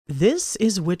This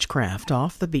is Witchcraft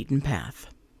Off the Beaten Path.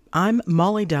 I'm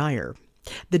Molly Dyer.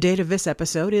 The date of this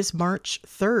episode is March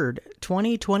 3rd,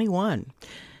 2021.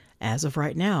 As of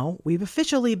right now, we've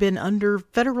officially been under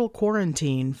federal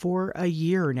quarantine for a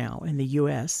year now in the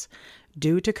U.S.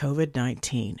 due to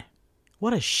COVID-19.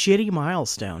 What a shitty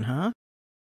milestone, huh?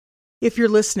 If you're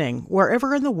listening,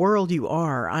 wherever in the world you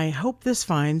are, I hope this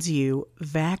finds you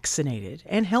vaccinated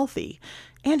and healthy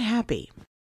and happy.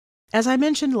 As I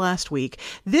mentioned last week,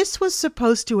 this was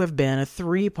supposed to have been a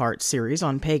 3-part series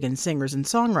on pagan singers and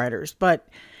songwriters, but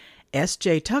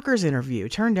S.J. Tucker's interview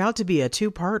turned out to be a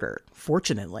 2-parter,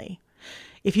 fortunately.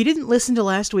 If you didn't listen to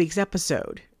last week's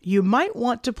episode, you might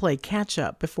want to play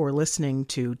catch-up before listening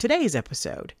to today's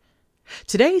episode.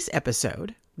 Today's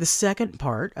episode, the second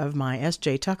part of my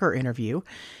S.J. Tucker interview,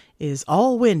 is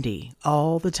all Wendy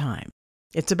all the time.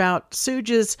 It's about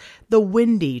Suge's The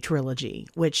Wendy Trilogy,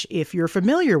 which, if you're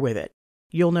familiar with it,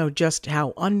 you'll know just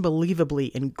how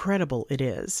unbelievably incredible it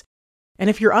is. And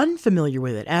if you're unfamiliar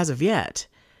with it as of yet,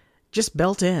 just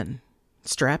belt in,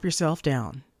 strap yourself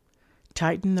down,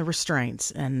 tighten the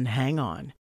restraints, and hang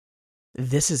on.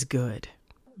 This is good.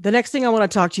 The next thing I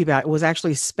want to talk to you about was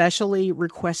actually specially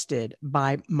requested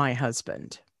by my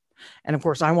husband. And of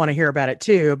course, I want to hear about it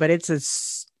too, but it's a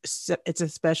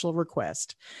special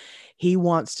request. He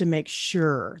wants to make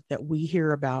sure that we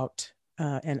hear about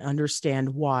and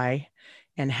understand why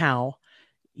and how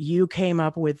you came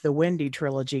up with the Wendy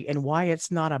trilogy and why it's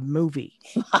not a movie.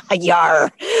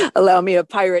 Yar! Allow me a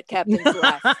pirate captain's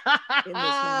laugh in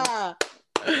this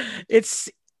moment. It's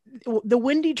the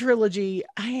Wendy trilogy.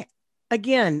 I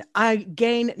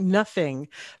gain nothing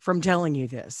from telling you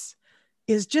this.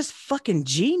 Is just fucking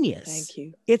genius. Thank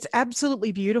you. It's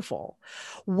absolutely beautiful.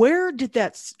 Who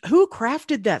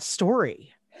crafted that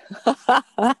story?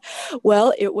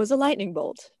 Well, it was a lightning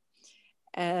bolt.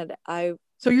 So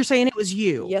you're saying it was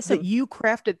you? Yes. That you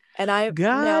crafted. And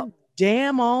God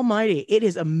damn almighty. It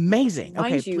is amazing.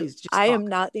 Okay, please just I talk. am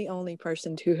not the only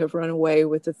person to have run away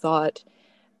with the thought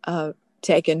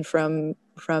taken from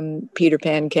Peter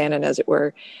Pan canon, as it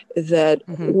were, that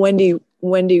Wendy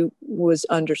was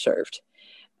underserved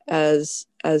as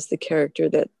the character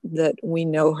that we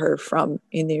know her from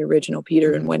in the original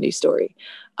Peter and Wendy story.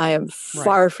 I am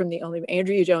far from the only.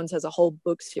 Andrea Jones has a whole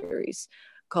book series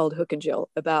called Hook and Jill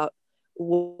about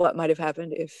what might have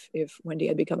happened if Wendy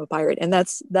had become a pirate, and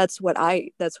that's what I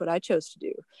chose to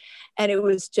do. And it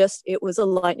was a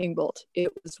lightning bolt.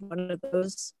 It was one of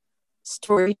those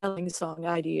storytelling song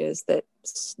ideas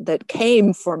that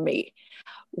came for me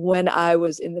when I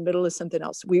was in the middle of something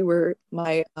else. We were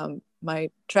my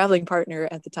traveling partner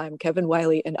at the time, Kevin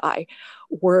Wiley, and I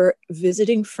were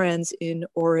visiting friends in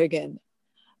Oregon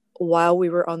while we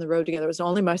were on the road together. It was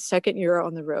only my second year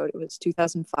on the road. It was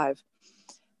 2005.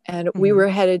 And we were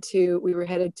headed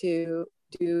to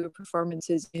do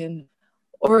performances in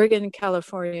Oregon,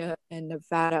 California, and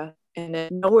Nevada, and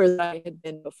nowhere that I had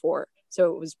been before.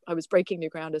 So I was breaking new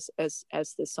ground as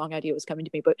this song idea was coming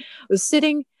to me. But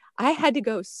I had to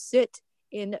go sit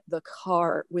in the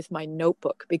car with my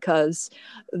notebook because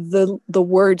the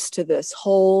words to this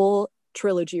whole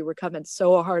trilogy were coming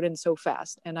so hard and so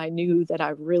fast. And I knew that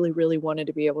I really, really wanted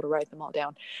to be able to write them all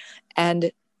down.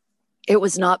 And it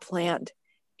was not planned.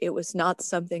 It was not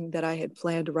something that I had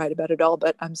planned to write about at all,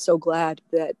 but I'm so glad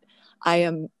that I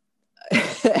am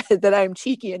that I'm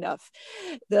cheeky enough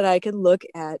that I can look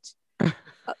at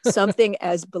something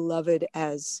as beloved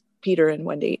as Peter and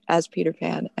Wendy, as Peter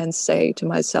Pan, and say to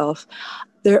myself,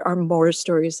 there are more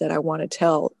stories that I want to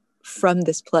tell from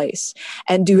this place,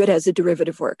 and do it as a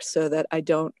derivative work so that I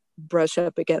don't brush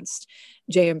up against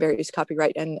J.M. Barrie's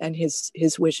copyright and his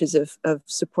wishes of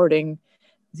supporting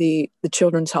the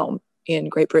children's home in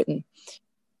Great Britain.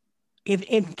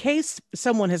 In case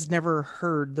someone has never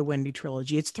heard the Wendy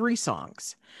trilogy, it's 3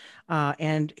 songs.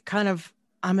 And kind of,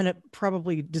 I'm going to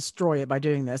probably destroy it by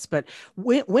doing this, but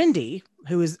Wendy,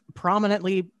 who is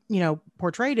prominently,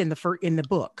 portrayed in the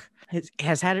book,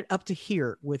 has had it up to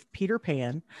here with Peter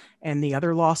Pan and the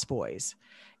other Lost Boys.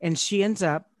 And she ends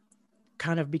up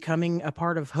kind of becoming a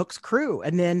part of Hook's crew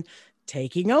and then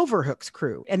taking over Hook's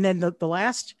crew. And then the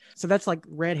last, so that's like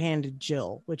Red-Handed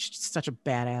Jill, which is such a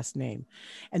badass name.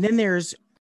 And then there's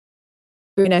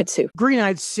Green-Eyed Sue.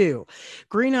 Green-Eyed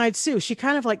Sue. She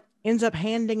kind of like ends up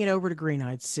handing it over to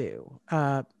Green-Eyed Sue.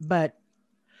 But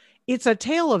it's a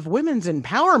tale of women's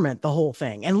empowerment, the whole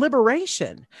thing, and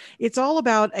liberation. It's all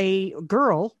about a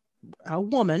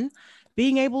woman,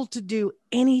 being able to do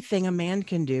anything a man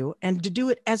can do and to do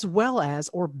it as well as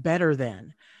or better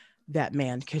than that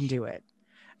man can do it.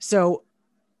 So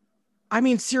I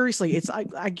mean, seriously, it's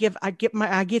I get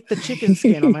the chicken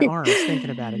skin on my arms thinking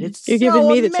about it. It's You're so giving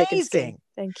me amazing. the chicken skin.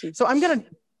 Thank you. So I'm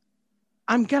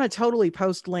gonna totally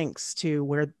post links to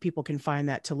where people can find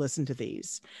that to listen to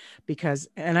these,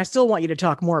 and I still want you to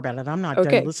talk more about it. I'm not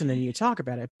done listening to you talk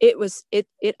about it.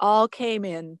 It all came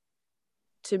in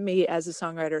to me as a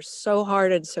songwriter so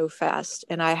hard and so fast,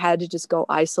 and I had to just go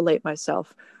isolate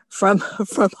myself from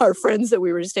our friends that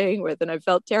we were staying with, and I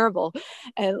felt terrible.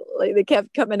 And like, they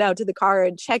kept coming out to the car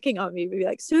and checking on me, be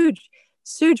like,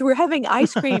 Suj, we're having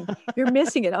ice cream. You're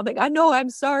missing it. I'm like, I know, I'm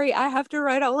sorry. I have to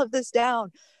write all of this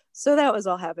down. So that was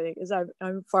all happening, because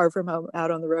I'm far from home,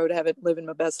 out on the road, haven't living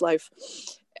my best life,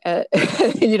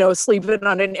 sleeping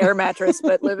on an air mattress,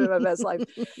 but living my best life.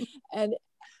 And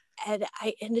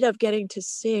I ended up getting to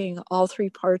sing all three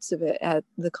parts of it at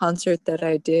the concert that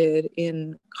I did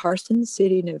in Carson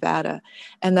City, Nevada.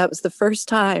 And that was the first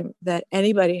time that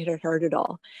anybody had heard it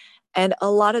all. And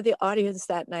a lot of the audience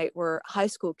that night were high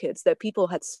school kids that people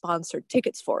had sponsored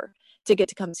tickets for to get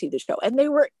to come see the show. And they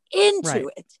were into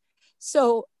it.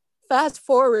 So fast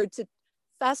forward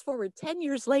 10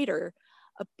 years later,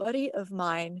 a buddy of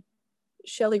mine,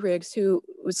 Shelley Riggs, who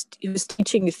was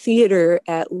teaching theater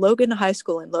at Logan High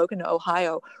School in Logan,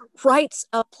 Ohio, writes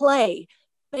a play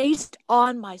based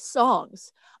on my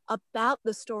songs about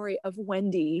the story of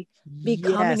Wendy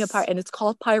becoming a pirate. And it's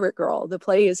called Pirate Girl. The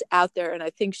play is out there, and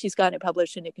I think she's gotten it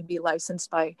published, and it can be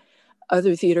licensed by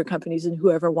other theater companies and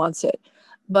whoever wants it.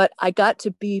 But I got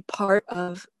to be part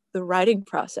of the writing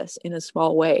process in a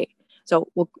small way. So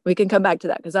we can come back to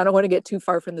that, because I don't want to get too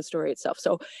far from the story itself.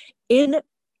 So in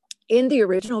the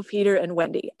original Peter and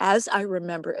Wendy, as I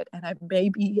remember it, and I may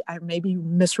be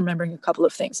misremembering a couple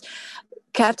of things,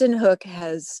 Captain Hook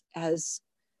has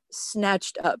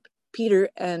snatched up Peter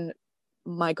and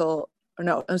Michael,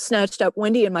 snatched up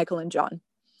Wendy and Michael and John.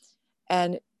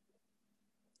 And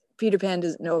Peter Pan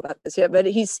doesn't know about this yet, but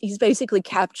he's basically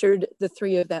captured the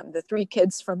three of them, the three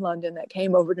kids from London that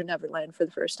came over to Neverland for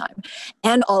the first time,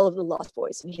 and all of the Lost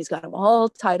Boys. And he's got them all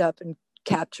tied up and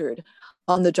captured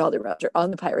on the Jolly Roger, on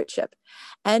the pirate ship.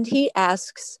 And he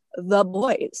asks the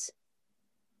boys,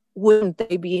 wouldn't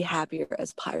they be happier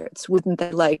as pirates? Wouldn't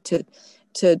they like to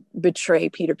betray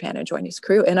Peter Pan and join his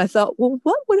crew? And I thought, well,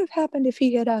 what would have happened if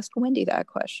he had asked Wendy that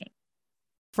question?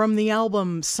 From the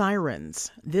album Sirens,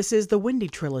 this is the Wendy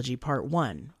Trilogy Part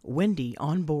 1, Wendy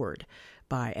on Board,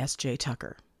 by S.J.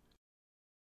 Tucker.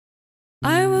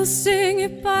 I will sing you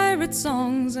pirate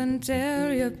songs and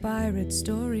tell you pirate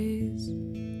stories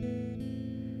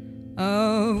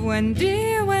of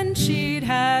Wendy when she'd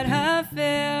had her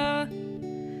fill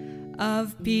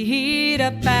of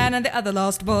Peter Pan and the other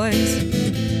lost boys.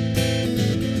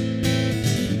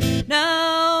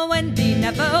 Now Wendy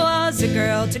never was a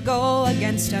girl to go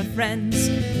against her friends,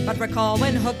 but recall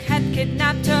when Hook had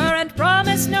kidnapped her and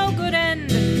promised no good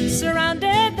end,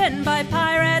 surrounded then by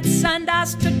pirates and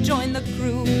asked to join the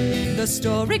crew. The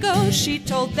story goes she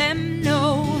told them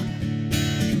no,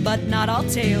 but not all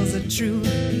tales are true.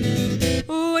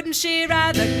 Wouldn't she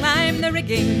rather climb the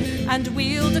rigging and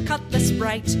wield a cutlass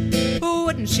bright?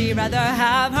 Wouldn't she rather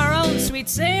have her own sweet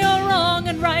say you're wrong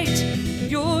and right?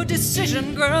 Your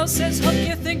decision, girl, says Hook,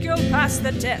 you think you'll pass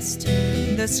the test.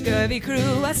 The scurvy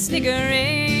crew are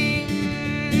sniggering,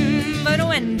 but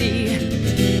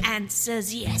Wendy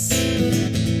answers yes.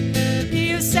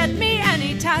 You set me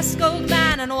any task, old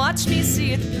man, and watch me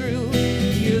see it through.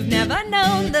 You've never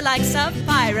known the likes of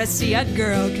piracy a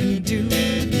girl can do.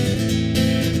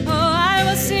 I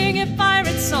will sing you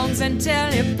pirate songs and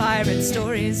tell you pirate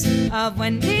stories of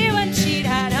Wendy when she'd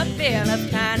had her fill of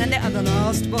Pan and the other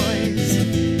lost boys.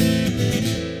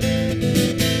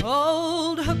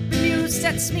 Old Hook Muse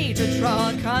sets me to draw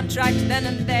a contract then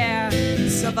and there.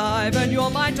 Survive and you're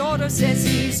my daughter, says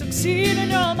he. Succeed and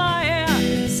you're my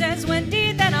heir, says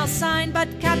Wendy, then I'll sign.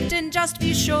 But Captain, just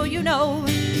be sure you know,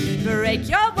 break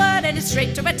your word and it's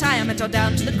straight to retirement or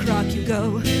down to the crock you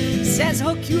go. Says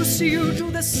Hook, you see you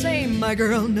do the same, my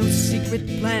girl, no secret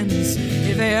plans.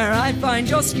 If e'er I find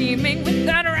you're scheming with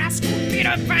that rascal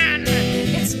Peter Pan,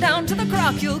 it's down to the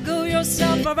crock you'll go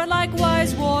yourself, or a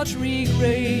likewise watery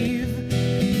grave.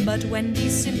 But Wendy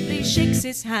simply shakes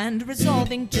his hand,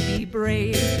 resolving to be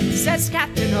brave. Says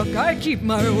Captain Hook, I keep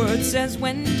my word, says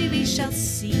Wendy, we shall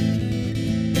see.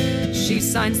 She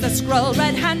signs the scroll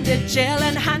red-handed, Jill,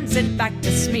 and hands it back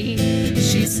to Smee.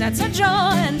 She sets her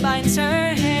jaw and binds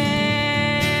her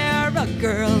hair, a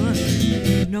girl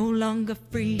no longer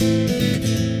free.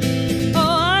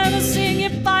 Oh, I will sing you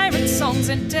pirate songs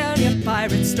and tell you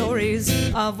pirate stories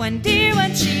of Wendy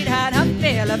when she'd had her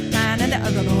fill of Pan and the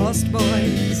other lost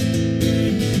boys.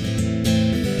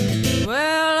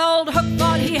 Well, old Hook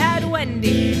thought he had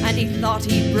Wendy, and he thought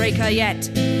he'd break her yet.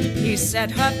 He set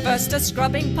her first to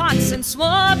scrubbing pots and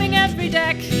swabbing every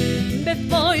deck.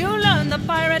 Before you learn the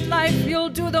pirate life, you'll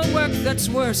do the work that's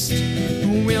worst.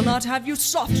 We'll not have you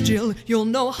soft, Jill, you'll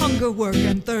know hunger, work,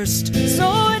 and thirst.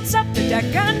 So it's up the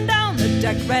deck and down the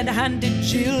deck, red-handed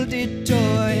Jill did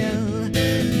toil.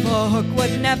 For Hook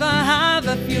would never have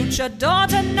a future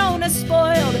daughter known as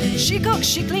spoiled. She cooks,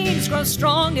 she cleans, grows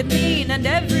strong and lean, and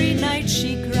every night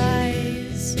she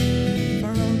cries. For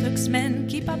old Hook's men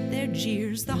keep up their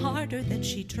jeers the harder that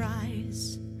she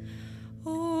tries.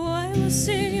 Oh, I will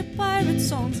sing you pirate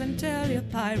songs and tell you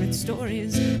pirate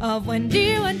stories of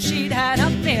Wendy when she'd had a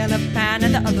pail of Pan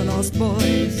and the other lost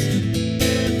boys.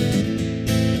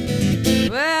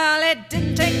 Well, it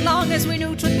didn't take long, as we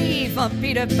knew 'twould be, for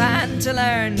Peter Pan to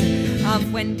learn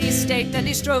of Wendy's state, and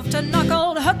he strove to knock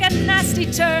old Hook a nasty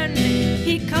turn.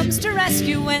 He comes to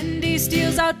rescue Wendy,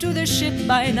 steals out to the ship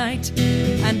by night,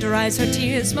 and dries her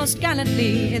tears most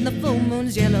gallantly in the full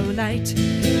moon's yellow light.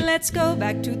 Let's go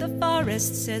back to the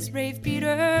forest, says brave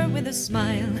Peter with a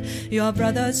smile. Your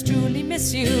brothers truly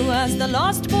miss you, as the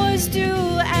lost boys do,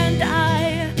 and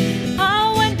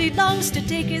How Wendy longs to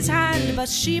take his hand, but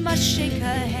she must shake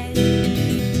her head.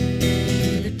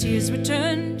 The tears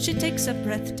return, she takes a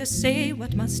breath to say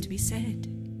what must be said.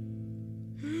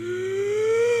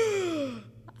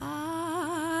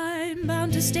 I'm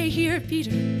bound to stay here,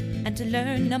 Peter, and to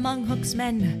learn among Hook's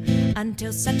men,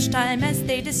 until such time as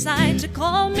they decide to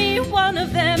call me one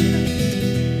of them.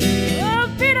 Oh,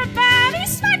 Peter Pan, he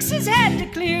smacks his head to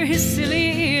clear his silly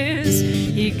ears.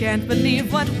 He can't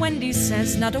believe what Wendy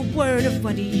says, not a word of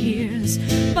what he hears.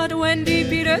 But Wendy,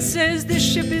 Peter says, this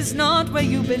ship is not where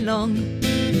you belong.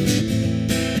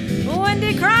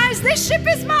 Wendy cries, this ship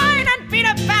is mine, and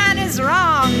Peter Pan is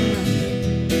wrong.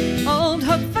 Old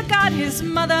Hook forgot his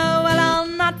mother, well, I'll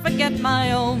not forget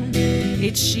my own.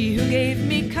 It's she who gave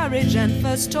me courage and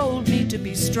first told me to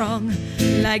be strong.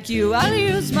 Like you, I'll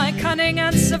use my cunning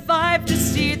and survive to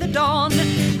see the dawn.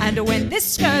 And when this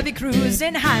scurvy crew's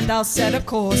in hand, I'll set a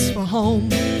course for home.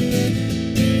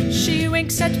 She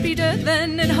winks at Peter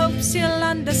then in hopes he'll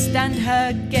understand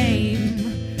her game.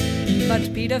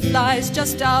 But Peter flies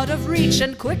just out of reach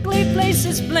and quickly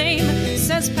places blame.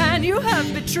 Says Pan, you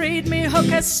have betrayed me, Hook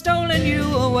has stolen you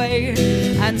away,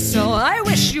 and so I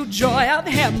wish you joy of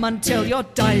him until your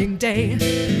dying day.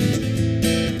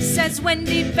 Says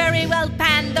Wendy, very well,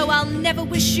 Pan, though I'll never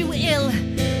wish you ill.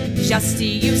 Just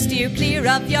see you steer clear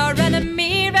of your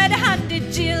enemy,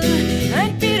 red-handed Jill.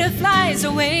 And Peter flies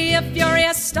away, a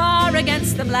furious star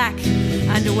against the black.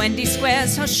 And Wendy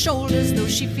squares her shoulders, though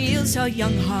she feels her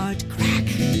young heart crack.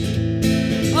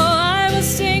 Oh, I will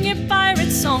sing you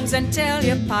pirate songs and tell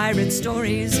you pirate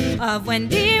stories of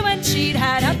Wendy when she'd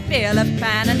had her fill of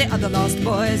Pan and the other lost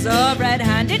boys, of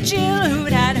red-handed Jill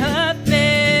who'd had her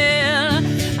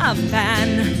fill of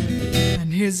Pan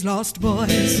and his lost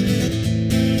boys.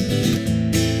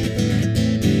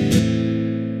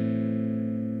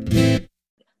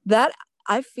 That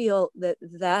I feel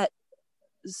that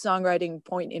songwriting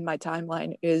point in my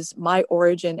timeline is my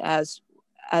origin as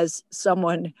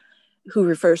someone who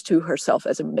refers to herself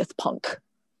as a myth punk,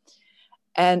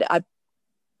 and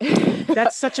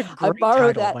that's such a great I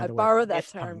borrow title, that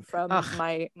term from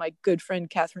my good friend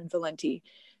Catherine Valenti,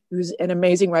 who's an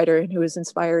amazing writer and who has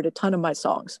inspired a ton of my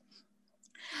songs.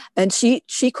 And she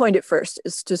coined it first,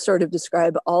 is to sort of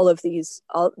describe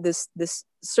this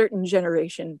certain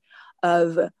generation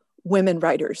of women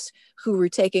writers who were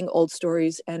taking old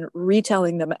stories and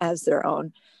retelling them as their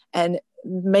own and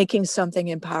making something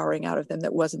empowering out of them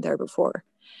that wasn't there before.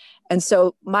 And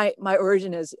so my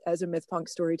origin as a myth punk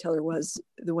storyteller was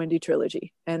the Wendy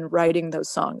trilogy and writing those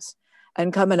songs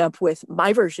and coming up with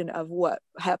my version of what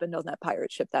happened on that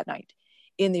pirate ship that night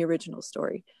in the original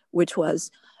story, which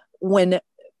was when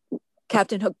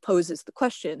Captain Hook poses the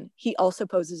question, he also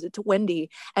poses it to Wendy,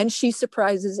 and she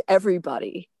surprises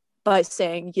everybody by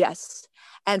saying yes,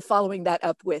 and following that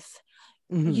up with,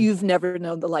 you've never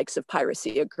known the likes of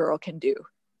piracy a girl can do.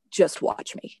 Just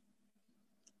watch me.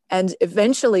 And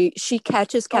eventually she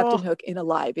catches Captain Hook in a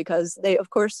lie, because they, of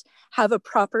course, have a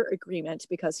proper agreement,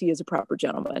 because he is a proper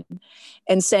gentleman,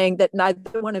 and saying that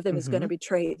neither one of them is going to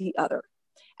betray the other.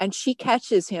 And she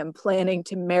catches him planning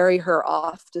to marry her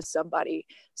off to somebody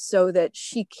so that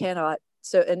she cannot,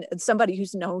 and somebody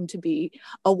who's known to be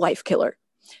a wife killer,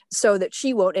 so that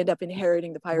she won't end up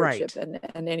inheriting the pirate ship and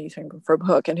anything from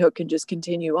Hook, and Hook can just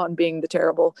continue on being the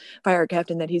terrible pirate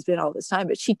captain that he's been all this time.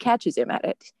 But she catches him at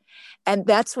it. And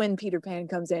that's when Peter Pan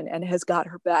comes in and has got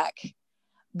her back,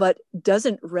 but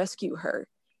doesn't rescue her.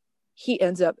 He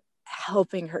ends up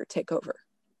helping her take over.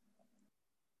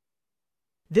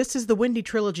 This is the Wendy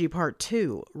Trilogy Part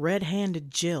 2,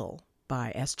 Red-Handed Jill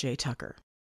by S.J. Tucker.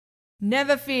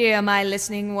 Never fear, my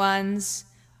listening ones.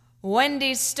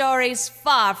 Wendy's story's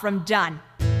far from done.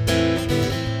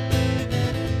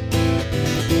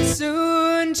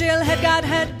 Soon Jill had got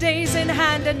her days in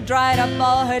hand and dried up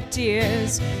all her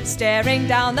tears, staring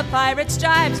down the pirate's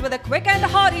jibes with a quick and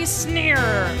haughty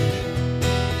sneer.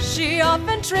 She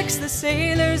often tricks the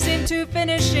sailors into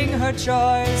finishing her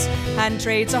chores and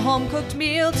trades a home-cooked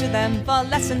meal to them for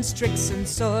lessons, tricks, and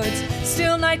swords.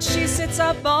 Still nights she sits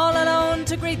up all alone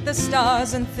to greet the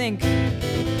stars and think.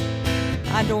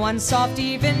 And one soft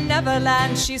eve in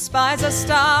Neverland she spies a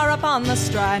star upon the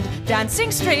strand,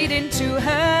 dancing straight into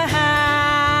her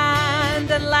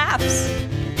hand, and laughs,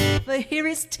 for here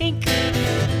is Tink.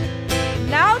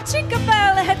 Now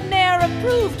Tinkerbell had ne'er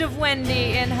approved of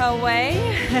Wendy in her way,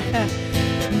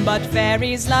 but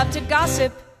fairies love to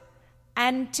gossip,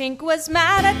 and Tink was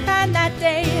mad at Pan that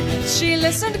day. She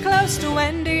listened close to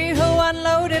Wendy, who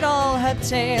unloaded all her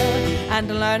tale, and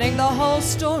learning the whole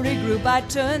story grew by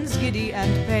turns giddy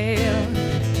and pale.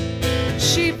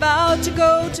 She vowed to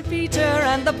go to Peter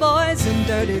and the boys in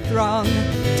dirty throng,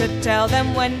 to tell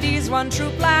them Wendy's one true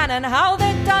plan and how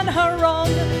they'd done her wrong.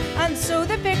 And so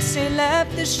the pixie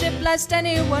left the ship lest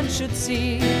anyone should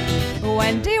see.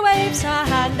 Wendy waves her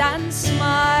hand and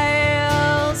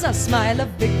smiles, a smile of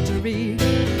victory.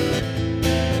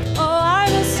 Oh, I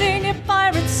will sing you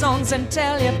pirate songs and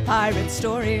tell you pirate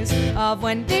stories of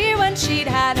Wendy when she'd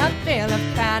had her fill of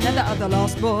Pan and the other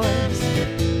lost boys.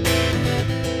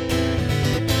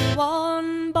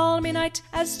 One balmy night,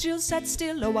 as Jill sat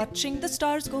still watching the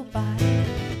stars go by,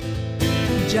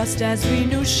 just as we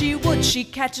knew she would, she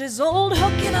catches old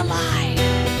Hook in a lie.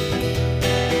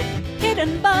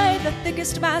 Hidden by the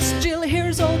thickest mass, Jill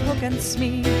hears old Hook and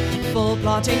Smee full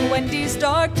plotting Wendy's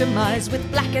dark demise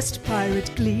with blackest pirate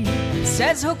glee.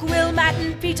 Says Hook, we'll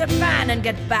madden Peter Pan and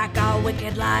get back our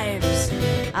wicked lives.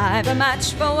 I've a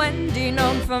match for Wendy,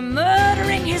 known for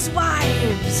murdering his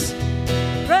wives.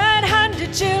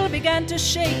 Red-handed Jill began to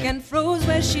shake and froze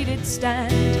where she did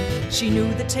stand. She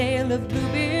knew the tale of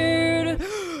Bluebeard.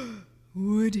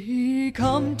 Would he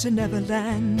come to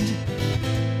Neverland?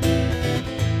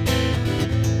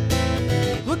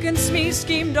 Hook and Smee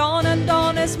schemed on and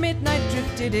on as midnight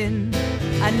drifted in,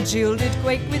 and Jill did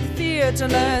quake with fear to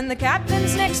learn the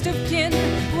captain's next of kin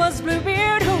was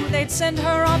Bluebeard, who they'd send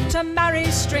her off to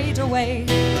marry straight away.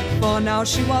 For now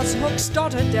she was Hook's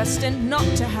daughter, destined not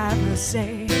to have her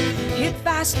say. Hid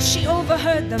fast she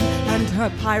overheard them, and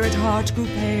her pirate heart grew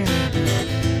pale.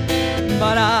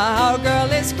 But our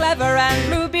girl is clever, and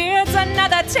Bluebeard's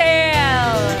another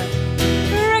tale.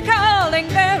 Recalling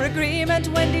their agreement,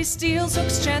 Wendy steals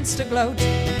Hook's chance to gloat.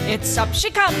 It's up she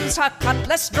comes, her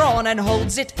cutlass drawn, and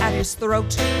holds it at his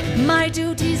throat. My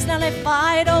duty's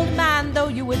nullified, old man, though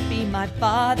you would be my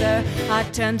father. Our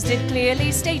terms did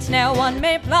clearly state now one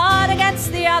may plot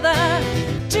against the other.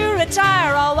 To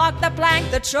retire or walk the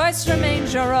plank, the choice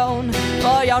remains your own.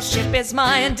 For your ship is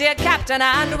mine, dear captain,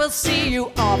 and we'll see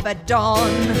you off at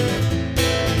dawn.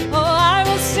 Oh, I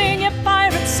will sing you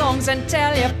pirate songs and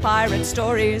tell you pirate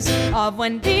stories of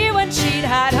Wendy when she'd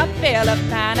had her fill of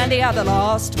Pan and the other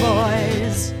lost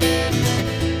boys.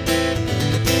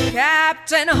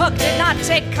 Captain Hook did not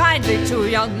take kindly to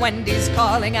young Wendy's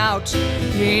calling out.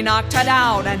 He knocked her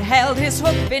down and held his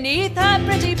hook beneath her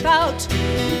pretty pout.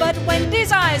 But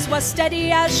Wendy's eyes were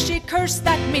steady as she cursed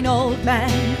that mean old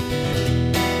man,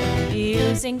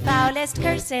 using foulest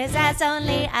curses as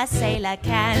only a sailor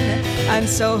can. And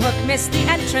so Hook missed the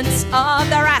entrance of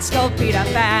the rascal Peter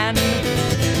Pan.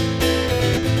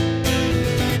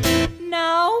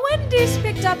 Now Wendy's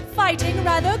picked up fighting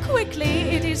rather quickly,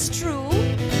 it is true.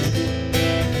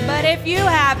 But if you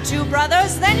have two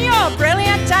brothers, then you're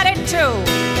brilliant at it too.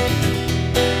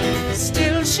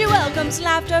 Still she welcomes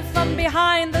laughter from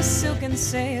behind the silken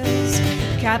sails.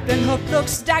 Captain Hook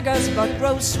looks daggers but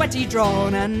grows sweaty,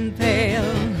 drawn and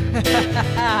pale.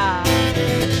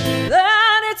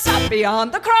 Then it's up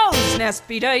beyond the crow's nest,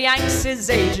 Peter yanks his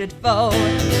aged foe.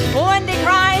 Wendy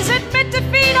cries, admit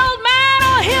defeat, old man,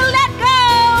 or he'll let go.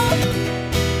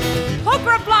 Hook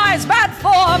replies, bad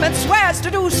form, and swears to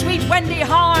do sweet Wendy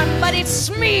harm. But it's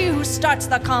Smee who starts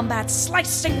the combat,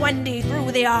 slicing Wendy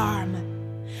through the arm.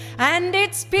 And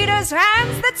it's Peter's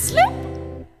hands that slip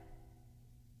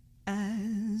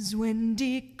as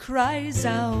Wendy cries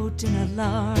out in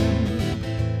alarm.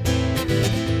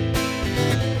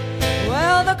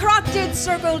 Well, the croc did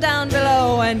circle down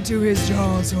below, and to his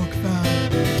jaws Hook fell.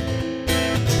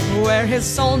 Where his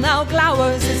soul now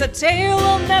glowers is a tale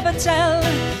we'll never tell.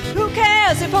 Who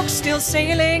cares if Hook's still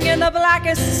sailing in the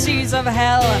blackest seas of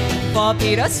hell? For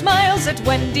Peter smiles at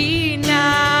Wendy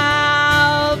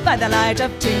now by the light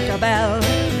of Tinkerbell.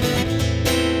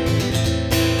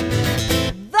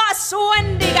 Thus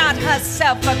Wendy got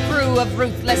herself a crew of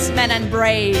ruthless men and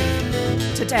brave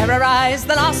to terrorize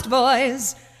the Lost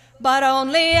Boys. But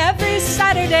only every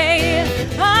Saturday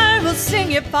I will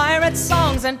sing you pirate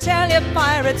songs and tell you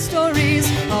pirate stories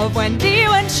of Wendy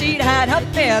when she'd had her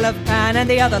fill of Pan and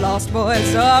the other Lost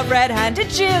Boys, of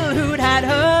Red-Handed Jill who'd had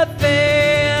her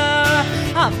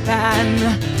fill of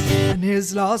Pan and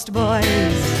his Lost Boys.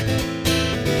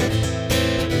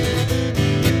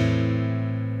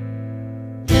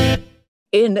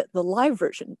 In the live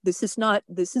version, this is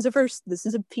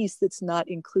a piece that's not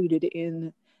included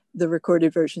in the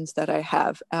recorded versions that I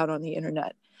have out on the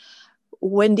internet.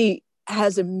 Wendy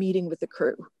has a meeting with the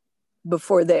crew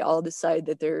before they all decide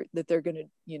that they're going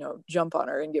to, jump on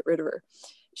her and get rid of her.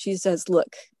 She says,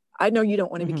 "Look, I know you don't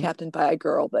want to be captained by a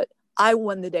girl, but I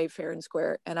won the day fair and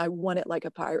square, and I won it like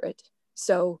a pirate.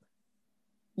 So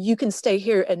you can stay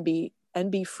here and be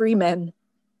free men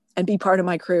and be part of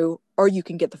my crew, or you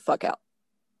can get the fuck out."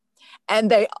 And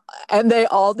they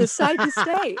all decide to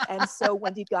stay. And so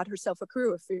Wendy got herself a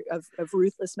crew of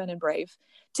ruthless men and brave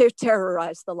to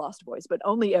terrorize the Lost Boys, but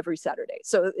only every Saturday.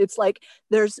 So it's like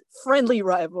there's friendly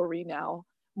rivalry now,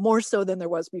 more so than there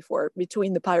was before,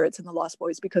 between the pirates and the Lost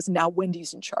Boys, because now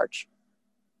Wendy's in charge.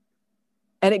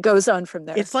 And it goes on from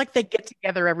there. It's like they get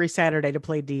together every Saturday to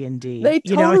play D&D. They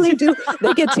totally do.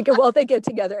 They get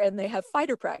together and they have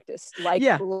fighter practice,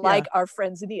 like our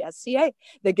friends in the SCA.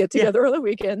 They get together on the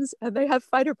weekends and they have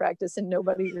fighter practice, and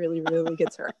nobody really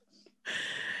gets hurt.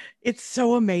 It's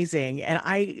so amazing. And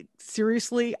I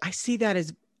see that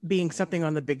as being something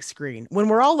on the big screen when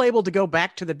we're all able to go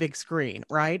back to the big screen,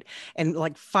 right? And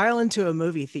like file into a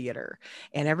movie theater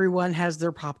and everyone has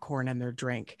their popcorn and their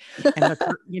drink and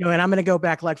and I'm going to go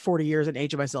back like 40 years and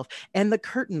age of myself, and the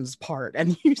curtains part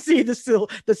and you see the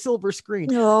silver screen.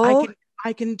 Oh.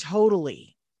 I can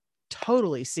totally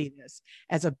see this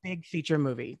as a big feature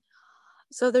movie.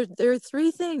 So there are three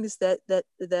things that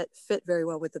fit very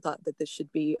well with the thought that this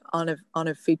should be on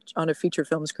a feature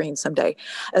film screen someday.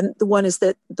 And the one is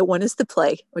the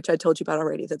play, which I told you about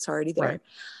already, that's already there.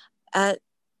 Right.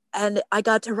 And I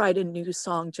got to write a new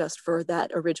song just for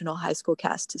that original high school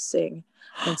cast to sing.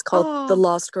 And it's called The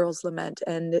Lost Girls Lament.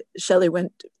 And Shelley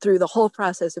went through the whole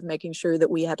process of making sure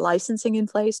that we had licensing in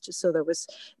place, just so there was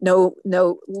no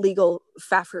legal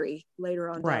faffery later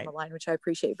on down the line, which I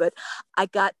appreciate. But I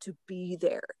got to be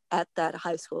there at that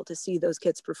high school to see those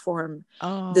kids perform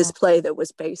this play that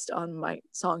was based on my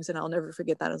songs. And I'll never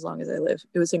forget that as long as I live.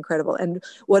 It was incredible. And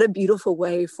what a beautiful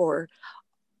way for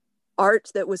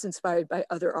art that was inspired by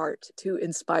other art to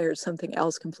inspire something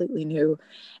else completely new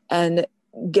and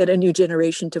get a new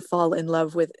generation to fall in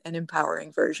love with an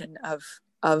empowering version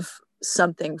of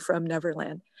something from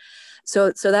Neverland.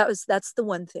 So that's the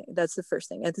one thing. That's the first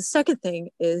thing. And the second thing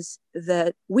is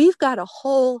that we've got a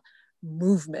whole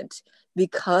movement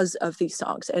because of these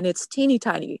songs, and it's teeny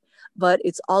tiny, but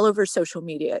it's all over social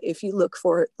media. If you look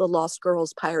for the Lost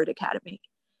Girls Pirate Academy,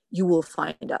 you will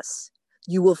find us.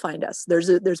 There's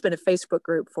been a Facebook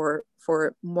group for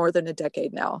more than a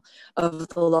decade now of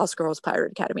the Lost Girls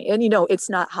Pirate Academy. And, it's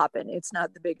not hopping. It's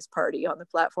not the biggest party on the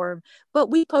platform, but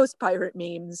we post pirate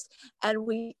memes and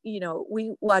we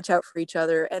watch out for each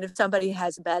other. And if somebody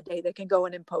has a bad day, they can go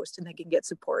in and post and they can get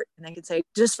support and they can say,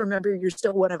 just remember, you're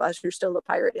still one of us. You're still a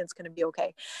pirate and it's going to be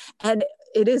okay. And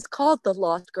it is called the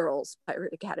Lost Girls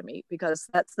Pirate Academy because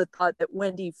that's the thought that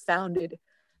Wendy founded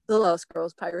the Lost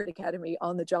Girls Pirate Academy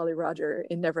on the Jolly Roger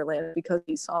in Neverland because of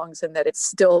these songs, and that it's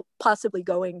still possibly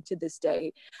going to this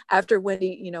day. After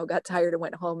Wendy, got tired and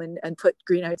went home and put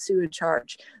Green Eyed Sue in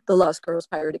charge, the Lost Girls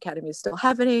Pirate Academy is still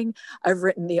happening. I've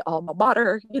written the alma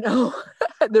mater,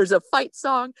 there's a fight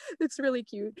song that's really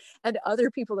cute, and other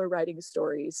people are writing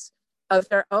stories of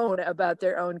their own about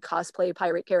their own cosplay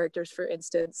pirate characters, for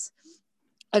instance.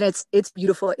 And it's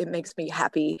beautiful. It makes me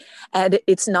happy. And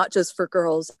it's not just for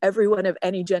girls. Everyone of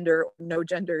any gender or no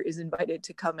gender is invited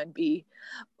to come and be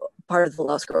part of the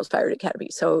Lost Girls Pirate Academy.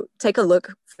 So take a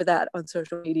look for that on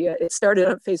social media. It started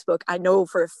on Facebook. I know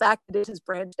for a fact that it has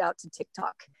branched out to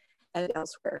TikTok and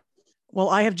elsewhere. Well,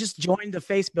 I have just joined the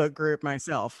Facebook group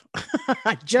myself.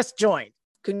 I just joined.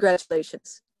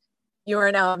 Congratulations. You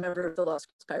are now a member of the Lost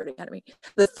Girls Pirate Academy.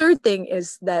 The third thing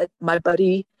is that my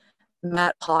buddy,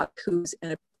 Matt Hawk, who's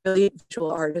a brilliant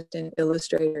visual artist and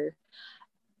illustrator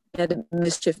and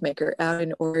mischief maker out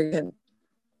in Oregon,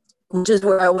 which is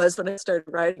where I was when I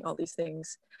started writing all these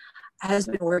things, has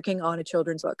been working on a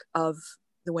children's book of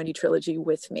the Wendy trilogy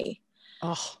with me.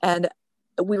 Oh. And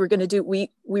we were going to do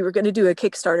a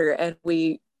Kickstarter, and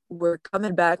we were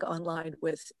coming back online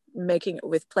with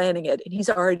planning it. And he's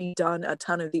already done a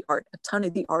ton of the art. A ton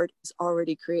of the art is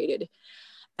already created.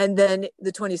 And then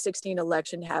the 2016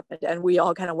 election happened, and we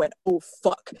all kind of went, oh,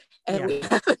 fuck. And we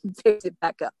haven't picked it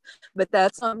back up. But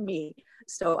that's on me.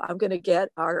 So I'm going to get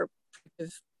our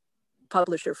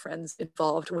publisher friends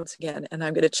involved once again. And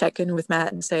I'm going to check in with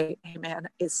Matt and say, hey, man,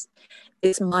 it's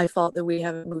my fault that we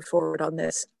haven't moved forward on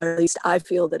this. Or at least I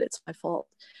feel that it's my fault.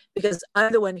 Because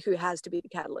I'm the one who has to be the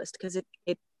catalyst. Because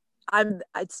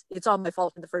it's all my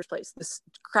fault in the first place. This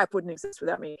crap wouldn't exist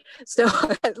without me. So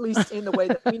at least in the way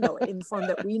that we know it, in the form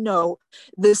that we know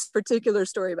this particular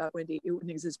story about Wendy, it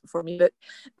wouldn't exist before me.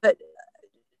 But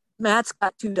Matt's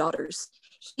got 2 daughters.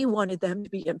 He wanted them to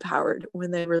be empowered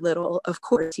when they were little. Of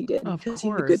course he did, because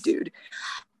he's a good dude.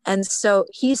 And so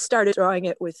he started drawing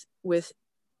it with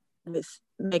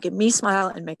making me smile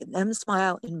and making them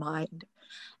smile in mind.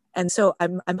 And so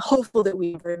I'm hopeful that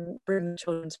we bring the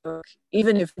children's book,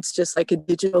 even if it's just like a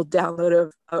digital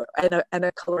download and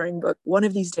a coloring book. One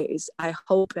of these days, I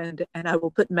hope, and I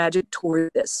will put magic toward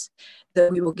this,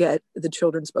 that we will get the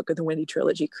children's book of the Wendy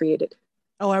trilogy created.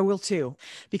 Oh, I will too,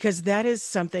 because that is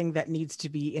something that needs to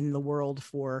be in the world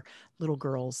for little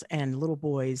girls and little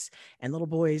boys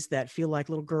that feel like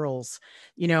little girls.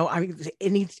 You know, I mean,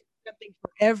 it needs something for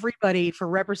everybody, for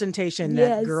representation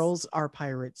that girls are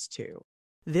pirates too.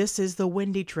 This is the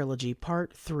Wendy Trilogy,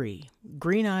 Part 3,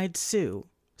 Green-Eyed Sue,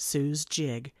 Sue's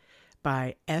Jig,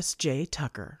 by S.J.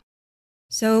 Tucker.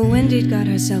 So Wendy'd got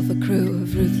herself a crew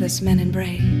of ruthless men and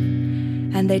brave,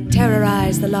 and they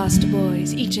terrorized the lost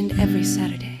boys each and every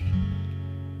Saturday.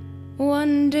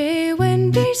 One day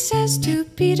Wendy says to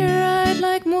Peter, I'd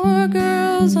like more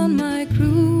girls on my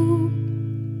crew.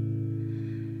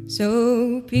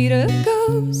 So Peter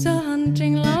goes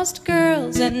a-hunting lost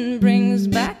girls and brings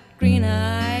back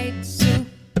Green-Eyed Sue.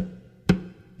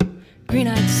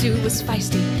 Green-Eyed Sue was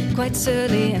feisty, quite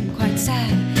surly and quite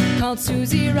sad, called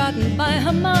Susie Rotten by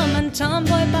her mom and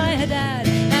Tomboy by her dad.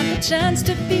 And the chance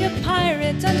to be a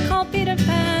pirate and call Peter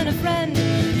Pan a friend,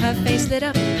 her face lit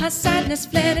up, her sadness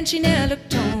fled, and she ne'er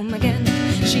looked home again.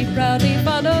 She proudly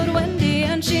followed Wendy,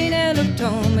 and she ne'er looked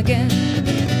home again.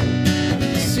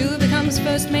 Sue becomes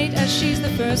first mate, as she's the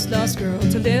first lost girl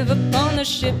to live upon the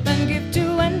ship and give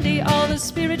to Wendy all the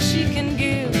spirit she can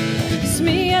give.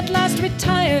 Smee at last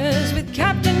retires with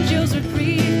Captain Jill's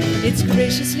reprieve. It's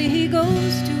graciously he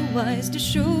goes to Wise to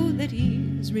show that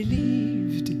he's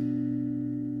relieved.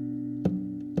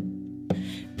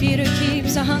 Peter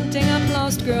keeps a-hunting up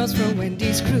lost girls for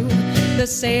Wendy's crew. The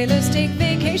sailors take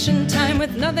vacation time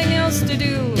with nothing else to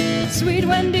do. Sweet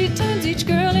Wendy turns each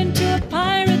girl into a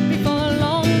pirate before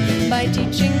long, by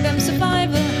teaching them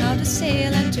survival, how to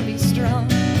sail and to be strong.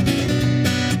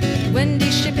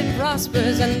 Wendy's shipping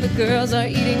prospers and the girls are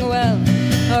eating well,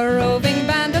 a roving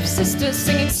band of sisters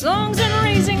singing songs and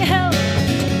raising hell.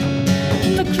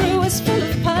 The crew is full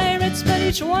of pirates, but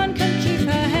each one can keep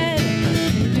her head.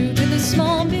 Due to the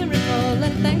small miracle,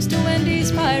 and thanks to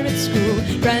Wendy's pirate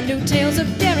screw, brand new tales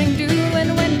of daring do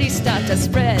when Wendy start to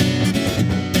spread.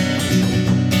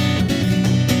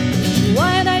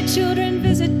 Wide-eyed children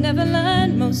visit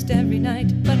Neverland most every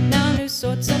night, but now new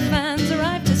sorts of fans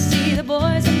arrive to see the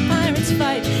boys and pirates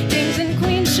fight. Kings and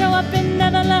queens show up in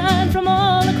Neverland from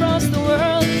all across the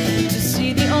world to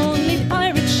see the only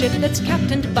pirate ship that's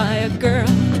captained by a girl.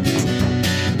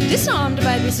 Disarmed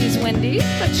by Mrs. Wendy,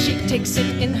 but she takes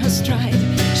it in her stride.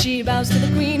 She bows to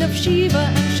the Queen of Sheba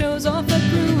and shows off her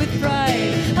crew with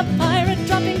pride. A pirate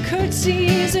dropping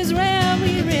curtsies is rare,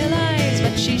 we realize,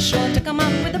 but she's sure to come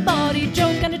up with a bawdy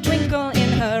joke and a twinkle in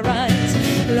her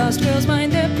eyes. Lost girls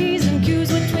mind their P's and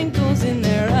Q's with twinkles in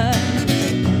their eyes.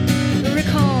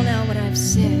 Recall now what I've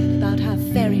said about how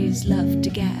fairies love to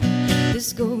gab.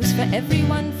 This goes for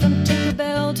everyone from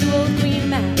Tinkerbell to old Queen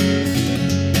Mab.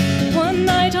 One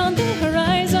night on the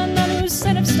horizon, a new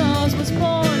set of stars was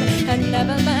born, and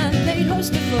Neverland played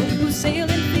host to folk who sail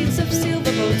in fleets of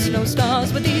silver boats. No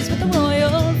stars but these with the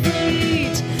royal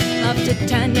fleet of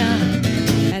Titania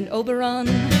and Oberon.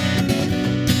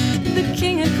 The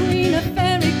king and queen of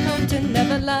fairy come to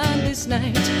Neverland this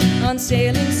night, on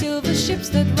sailing silver ships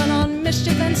that run on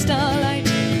mischief and starlight,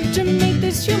 to meet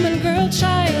this human girl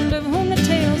child of whom the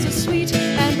tales are sweet,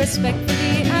 and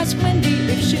respectfully ask Wendy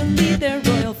if she'll lead their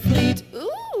royal fleet.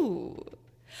 Ooh!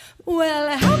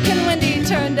 Well, how can Wendy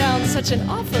turn down such an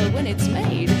offer when it's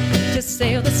made to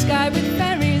sail the sky with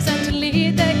fairies and to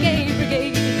lead their gay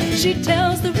brigade? She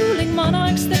tells the ruling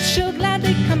monarchs that she'll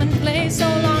gladly come and play, so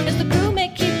long as the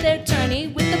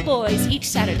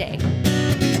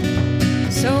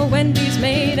Wendy's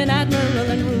made an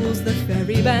admiral and rules the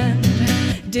ferry band.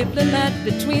 Diplomat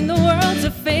between the worlds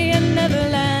of Fae and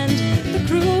Neverland. The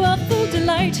crew are full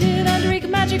delighted and wreak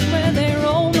magic where they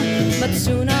roam. But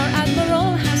soon our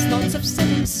admiral has thoughts of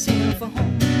setting sail for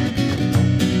home.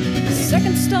 The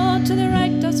second star to the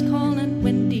right does call, and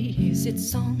Wendy hears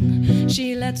its song.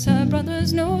 She lets her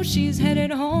brothers know she's headed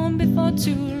home before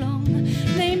too long.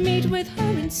 They meet with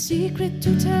her in secret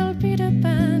to tell Peter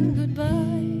Pan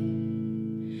goodbye.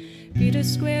 Peter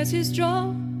squares his jaw,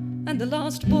 and the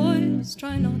lost boys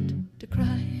try not to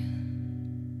cry.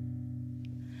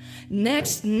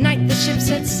 Next night the ship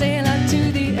sets sail out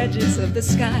to the edges of the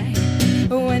sky.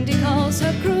 Wendy calls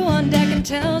her crew on deck and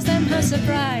tells them her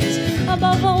surprise.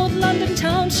 Above old London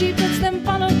town she bids them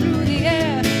follow through the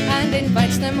air, and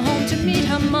invites them home to meet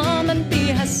her mom and be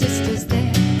her sisters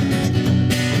there.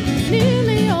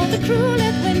 Nearly all the crew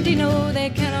let Wendy know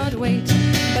they cannot wait,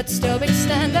 but Stowbig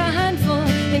stand a handful,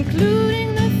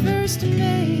 including the first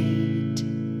mate.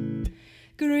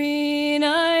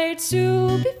 Green-eyed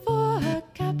Sue, before her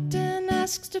captain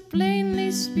asks to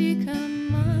plainly speak her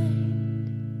mind.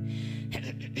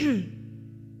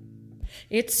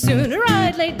 It's sooner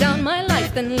I'd lay down my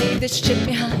life than leave this ship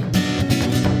behind.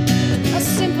 A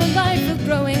simple life of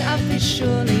growing up is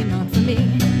surely not for me.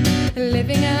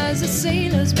 Living as a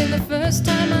sailor's been the first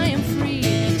time I am free.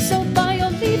 So by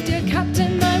your leave, dear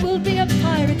captain, I will be a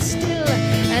pirate still,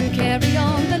 and carry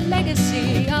on the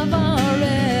legacy of our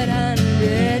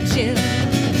red-handed Jill.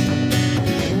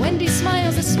 Wendy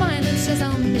smiles a smile and says,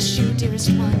 I'll miss you,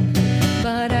 dearest one.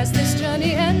 But as this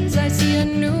journey ends, I see a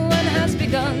new one has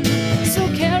begun. So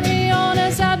carry on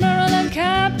as admiral and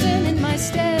captain in my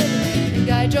stead, and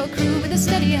guide your crew with a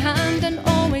steady hand, and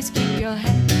always keep your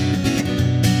head.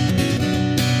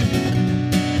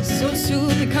 So Sue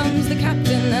becomes the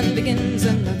captain and begins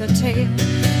another tale.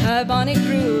 Her bonny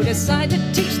crew decide to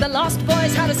teach the lost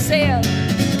boys how to sail.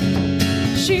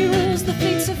 She rules the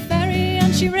fleets of Fairy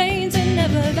and she reigns in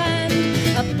Neverland,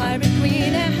 a pirate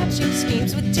queen, hatching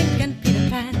schemes with Tink and Peter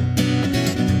Pan.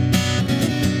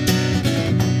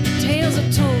 Tales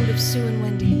are told of Sue and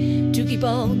Wendy to keep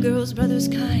all girls' brothers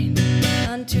kind,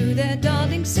 unto their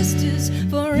darling sisters,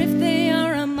 for if they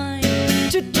are a mind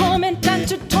to torment and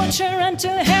to torture and to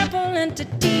hairpull and to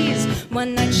tease,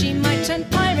 one night she might turn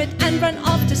pirate and run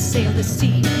off to sail the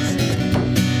seas.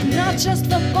 Not just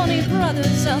for bonny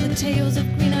brothers are the tales of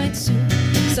Green-eyed Sue.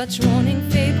 Such warning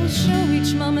fables show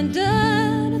each mom and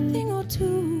dad a thing or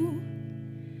two.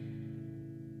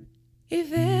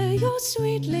 If e'er your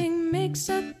sweetling makes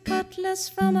a cutlass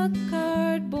from a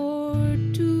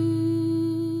cardboard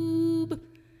tube,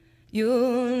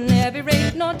 you'll never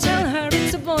rate nor tell her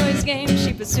it's a boy's game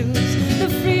she pursues. The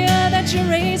freer that you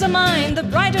raise a mind, the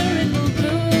brighter it will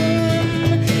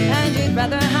bloom, and you'd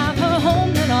rather have her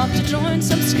home than off to join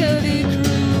some scurvy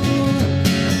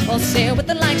crew, or sail with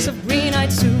the likes of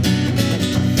Green-eyed Sue.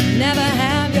 Never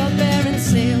have your parents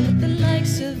sail with the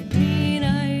likes of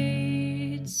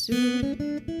Green-eyed Sue.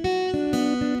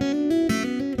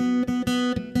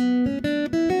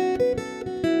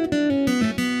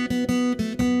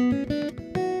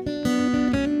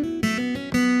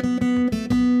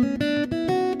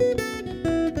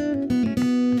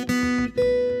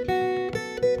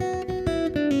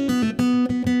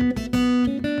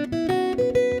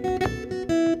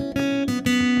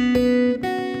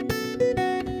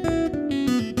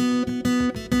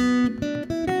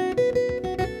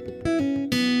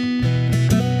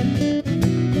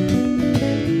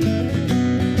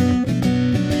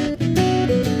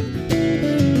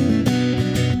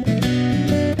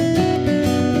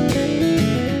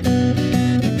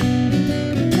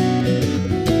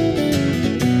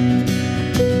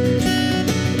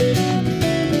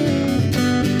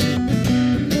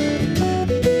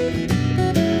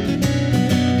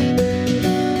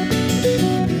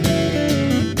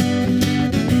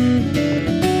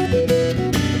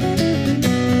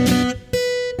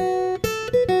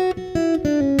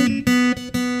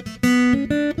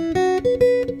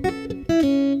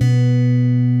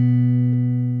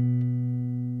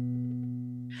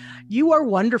 You are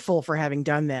wonderful for having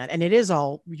done that, and it's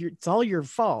all your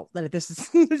fault that this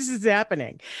is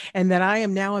happening, and that I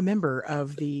am now a member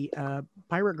of the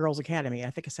Pirate Girls Academy.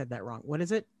 I think I said that wrong. What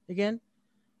is it again?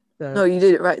 No, you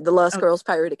did it right. The Lost Girls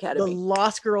Pirate Academy. The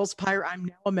Lost Girls Pirate. I'm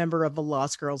now a member of the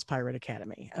Lost Girls Pirate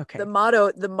Academy. Okay. The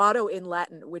motto in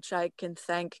Latin, which I can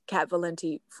thank Kat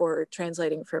Valenti for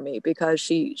translating for me, because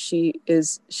she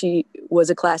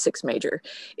was a classics major,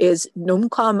 is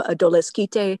nunquam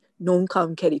adolescite,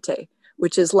 nunquam cedite,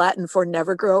 which is Latin for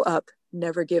never grow up,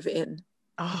 never give in.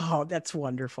 Oh, that's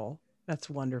wonderful.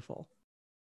 That's wonderful.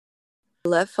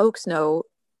 Let folks know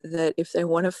that if they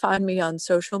want to find me on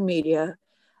social media,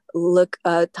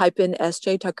 type in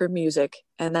SJ Tucker Music,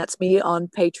 and that's me on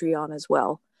Patreon as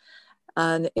well,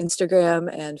 on Instagram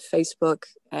and Facebook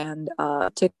and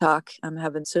TikTok. I'm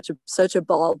having such a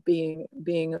ball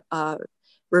being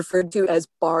referred to as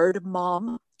Bard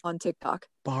Mom on TikTok.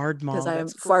 Bard Mom, because I am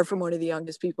far from one of the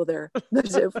youngest people there.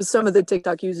 Some of the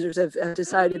TikTok users have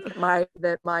decided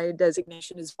that my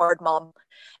designation is Bard Mom,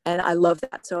 and I love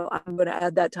that. So I'm going to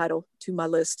add that title to my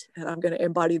list, and I'm going to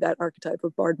embody that archetype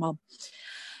of Bard Mom.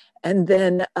 And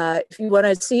then if you want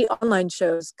to see online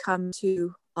shows, come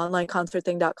to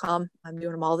onlineconcertthing.com. I'm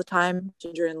doing them all the time.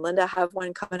 Ginger and Linda have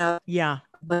one coming up. Yeah.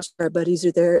 A bunch of our buddies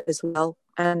are there as well.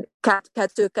 And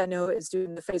Katuk, I know, is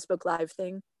doing the Facebook Live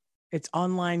thing. It's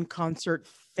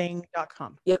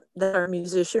onlineconcertthing.com. Yep, that's our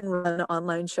musician-run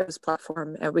online shows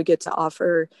platform, and we get to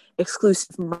offer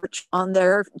exclusive merch on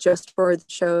there just for the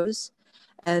shows.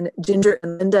 And Ginger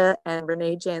and Linda and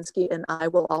Renee Jansky and I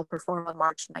will all perform on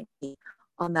March 19th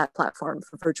on that platform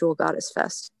for Virtual Goddess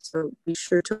Fest. So be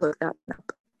sure to look that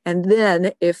up. And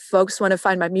then if folks want to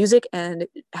find my music and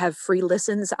have free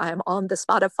listens, I'm on the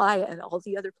Spotify and all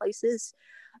the other places.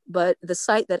 But the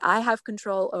site that I have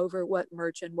control over what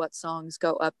merch and what songs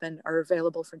go up and are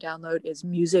available for download is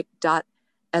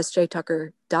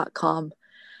music.sjtucker.com.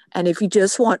 And if you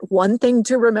just want one thing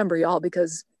to remember, y'all,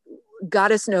 because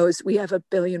Goddess knows we have a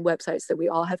billion websites that we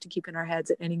all have to keep in our heads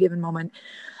at any given moment,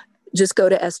 just go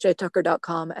to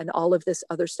sjtucker.com, and all of this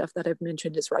other stuff that I've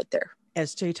mentioned is right there.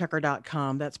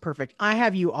 sjtucker.com. That's perfect. I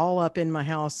have you all up in my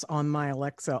house on my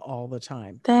Alexa all the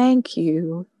time. Thank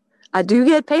you. I do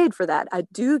get paid for that. By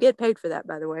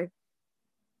the way.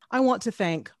 I want to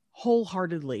thank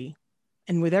wholeheartedly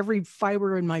and with every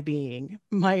fiber in my being,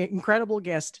 my incredible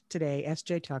guest today,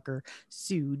 SJ Tucker,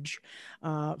 Suge,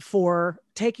 for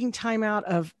taking time out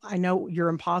of, I know, your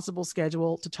impossible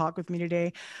schedule to talk with me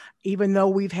today, even though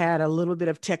we've had a little bit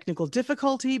of technical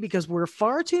difficulty because we're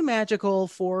far too magical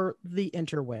for the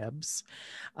interwebs.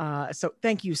 So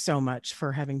thank you so much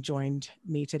for having joined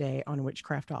me today on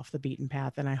Witchcraft Off the Beaten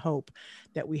Path. And I hope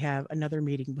that we have another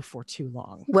meeting before too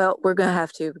long. Well, we're going to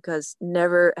have to, because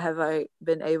never have I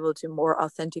been able to more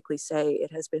authentically say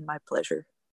it has been my pleasure.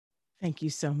 Thank you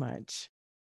so much.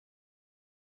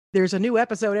 There's a new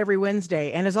episode every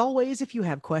Wednesday. And as always, if you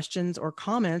have questions or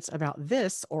comments about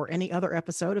this or any other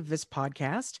episode of this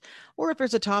podcast, or if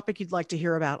there's a topic you'd like to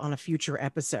hear about on a future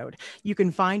episode, you can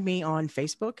find me on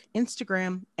Facebook,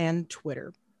 Instagram, and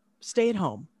Twitter. Stay at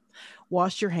home.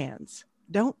 Wash your hands.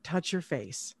 Don't touch your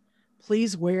face.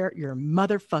 Please wear your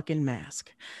motherfucking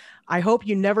mask. I hope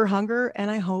you never hunger, and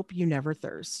I hope you never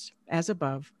thirst. As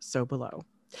above, so below.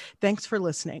 Thanks for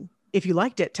listening. If you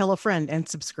liked it, tell a friend and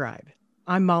subscribe.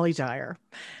 I'm Molly Dyer.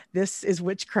 This is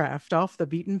Witchcraft Off the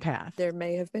Beaten Path. There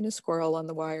may have been a squirrel on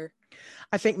the wire.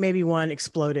 I think maybe one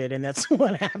exploded, and that's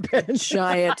what happened.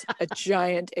 A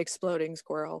giant exploding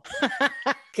squirrel.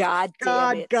 God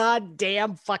damn it. God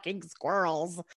damn fucking squirrels.